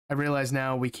I realize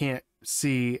now we can't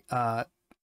see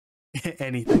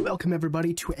anything. Welcome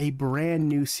everybody to a brand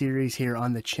new series here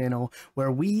on the channel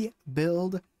where we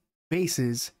build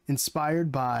bases inspired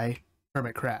by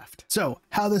hermitcraft. So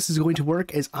how this is going to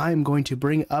work is I'm going to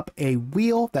bring up a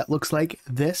wheel that looks like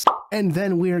this, and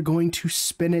then we are going to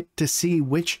spin it to see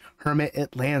which hermit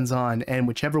it lands on, and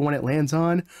whichever one it lands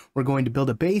on, we're going to build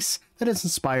a base that is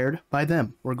inspired by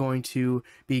them. We're going to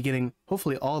be getting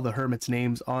hopefully all the hermits'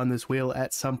 names on this wheel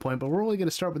at some point, but we're only going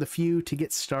to start with a few to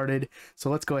get started. So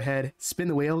let's go ahead, spin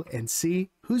the wheel, and see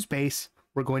whose base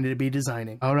we're going to be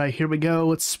designing. All right, here we go.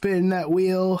 Let's spin that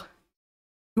wheel.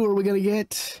 Who are we going to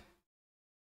get?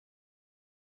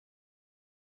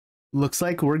 Looks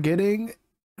like we're getting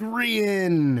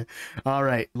Grian. All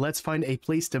right, let's find a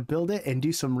place to build it and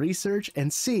do some research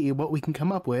and see what we can come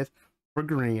up with for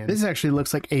Grian. This actually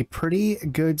looks like a pretty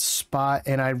good spot,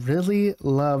 and I really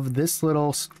love this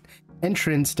little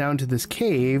entrance down to this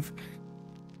cave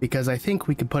because I think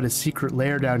we could put a secret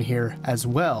lair down here as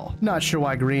well. Not sure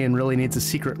why Grian really needs a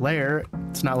secret lair.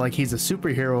 It's not like he's a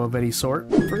superhero of any sort.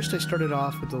 First, I started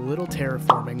off with a little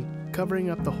terraforming,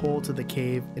 covering up the hole to the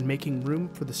cave and making room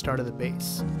for the start of the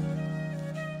base.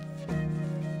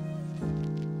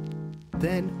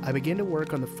 Then I began to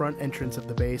work on the front entrance of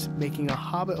the base, making a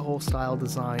hobbit hole style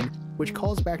design which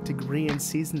calls back to Grian's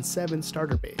Season 7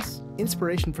 starter base.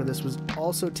 Inspiration for this was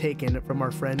also taken from our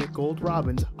friend Gold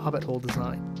Robin's hobbit hole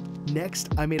design.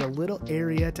 Next, I made a little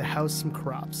area to house some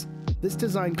crops. This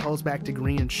design calls back to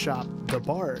Grian's shop, The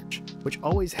Barge, which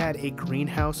always had a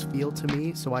greenhouse feel to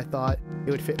me, so I thought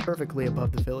it would fit perfectly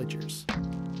above the villagers.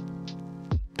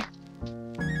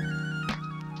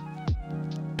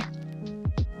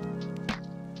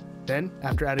 Then,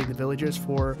 after adding the villagers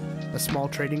for a small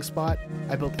trading spot,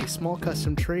 I built a small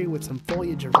custom tree with some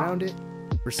foliage around it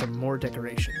for some more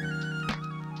decoration.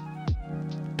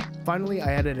 Finally,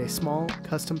 I added a small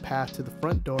custom path to the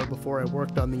front door before I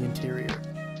worked on the interior.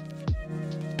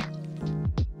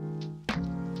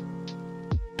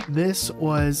 This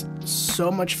was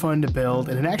so much fun to build,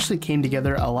 and it actually came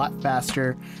together a lot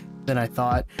faster than I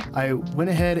thought. I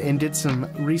went ahead and did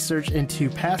some research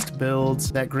into past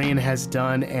builds that Grian has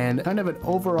done and kind of an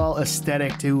overall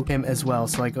aesthetic to him as well.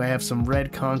 So like I have some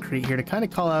red concrete here to kind of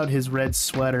call out his red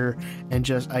sweater, and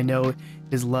just I know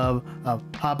his love of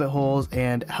hobbit holes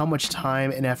and how much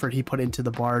time and effort he put into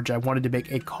the barge. I wanted to make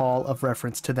a call of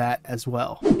reference to that as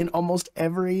well. In almost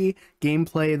every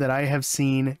gameplay that I have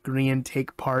seen Grian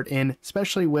take part in,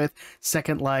 especially with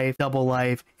Second Life, Double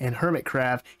Life, and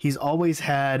hermitcraft, he's always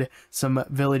had some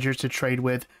villagers to trade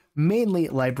with, mainly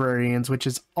librarians, which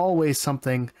is always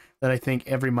something that I think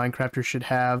every Minecrafter should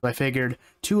have. I figured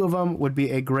 2 of them would be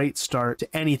a great start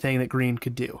to anything that Grian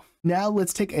could do. Now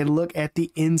let's take a look at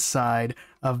the inside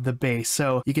of the base.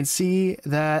 So you can see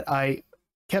that I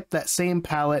kept that same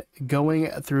palette going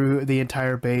through the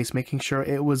entire base, making sure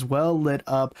it was well lit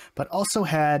up, but also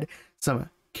had some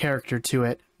character to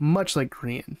it, much like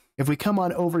Grian. If we come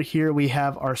on over here, we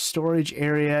have our storage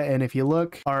area, and if you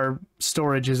look, our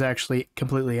storage is actually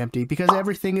completely empty because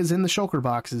everything is in the shulker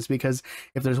boxes. Because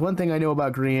if there's one thing I know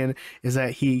about Grian is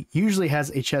that he usually has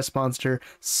a chest monster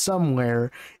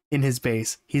somewhere in his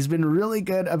base. He's been really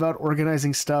good about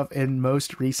organizing stuff in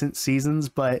most recent seasons,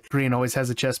 but Grian always has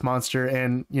a chest monster,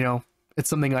 and you know, it's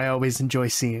something I always enjoy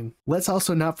seeing. Let's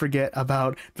also not forget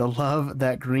about the love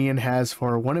that Grian has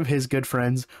for one of his good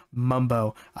friends,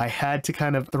 Mumbo. I had to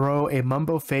kind of throw a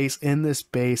Mumbo face in this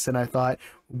base, and I thought,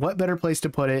 what better place to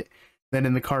put it than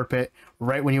in the carpet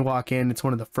right when you walk in? It's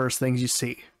one of the first things you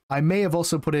see. I may have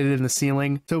also put it in the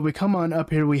ceiling. So we come on up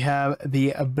here, we have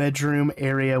the bedroom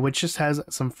area, which just has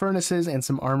some furnaces and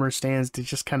some armor stands to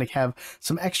just kind of have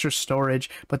some extra storage.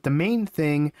 But the main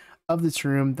thing of this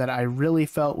room that I really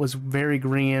felt was very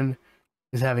Grian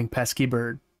is having Pesky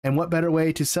Bird. And what better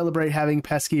way to celebrate having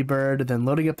Pesky Bird than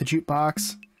loading up the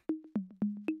jukebox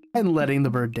and letting the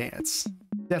bird dance?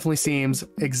 Definitely seems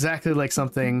exactly like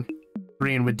something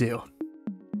Grian would do.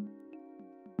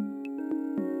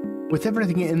 With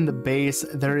everything in the base,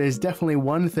 there is definitely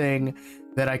one thing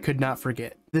that I could not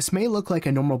forget. This may look like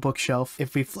a normal bookshelf.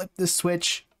 If we flip this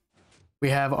switch, we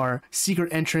have our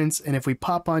secret entrance, and if we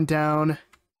pop on down,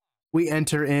 we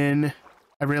enter in.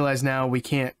 I realize now we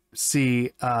can't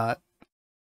see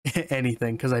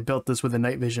anything because I built this with a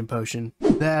night vision potion.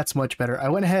 That's much better. I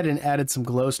went ahead and added some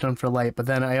glowstone for light, but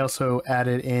then I also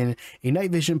added in a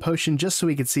night vision potion just so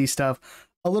we could see stuff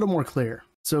a little more clear.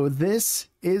 So this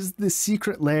is the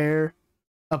secret lair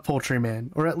of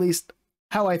Poultryman, or at least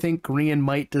how I think Grian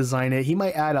might design it. He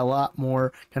might add a lot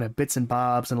more kind of bits and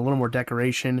bobs and a little more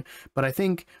decoration, but I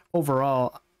think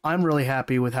overall I'm really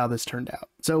happy with how this turned out.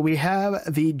 So we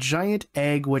have the giant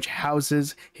egg, which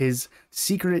houses his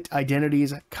secret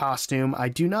identities costume. I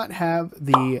do not have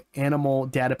the animal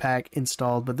data pack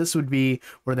installed, but this would be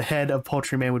where the head of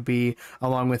Poultryman would be,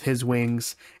 along with his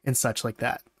wings and such like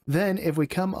that. Then if we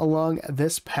come along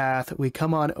this path, we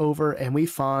come on over and we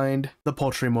find the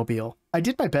Poultrymobile. I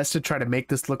did my best to try to make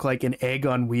this look like an egg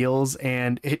on wheels,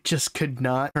 and it just could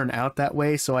not turn out that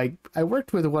way. So I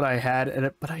worked with what I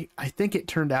had, but I think it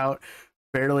turned out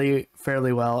fairly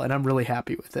well, and I'm really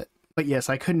happy with it. But yes,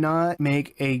 I could not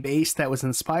make a base that was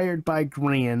inspired by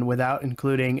Grian without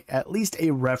including at least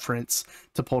a reference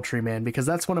to Poultryman, because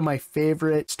that's one of my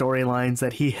favorite storylines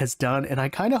that he has done, and I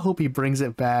kind of hope he brings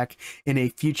it back in a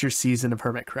future season of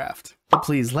Hermitcraft. But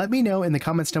please let me know in the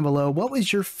comments down below, what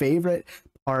was your favorite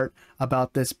part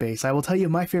about this base? I will tell you,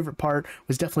 my favorite part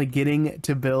was definitely getting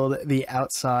to build the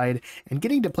outside and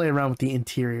getting to play around with the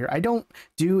interior. I don't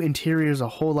do interiors a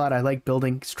whole lot. I like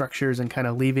building structures and kind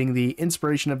of leaving the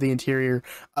inspiration of the interior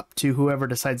up to whoever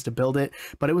decides to build it,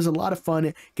 but it was a lot of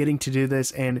fun getting to do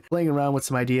this and playing around with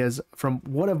some ideas from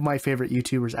one of my favorite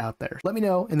YouTubers out there. Let me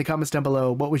know in the comments down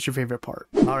below, what was your favorite part?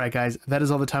 Alright guys, that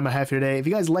is all the time I have for today. If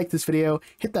you guys like this video,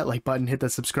 hit that like button, hit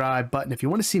that subscribe button if you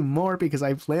want to see more, because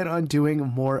I plan on doing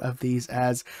more of these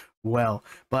as well.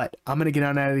 But I'm gonna get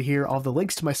on out of here. All the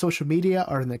links to my social media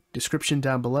are in the description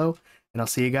down below, and I'll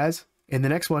see you guys in the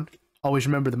next one. Always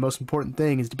remember, the most important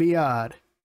thing is to be odd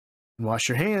and wash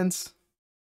your hands.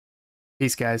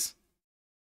 Peace, guys.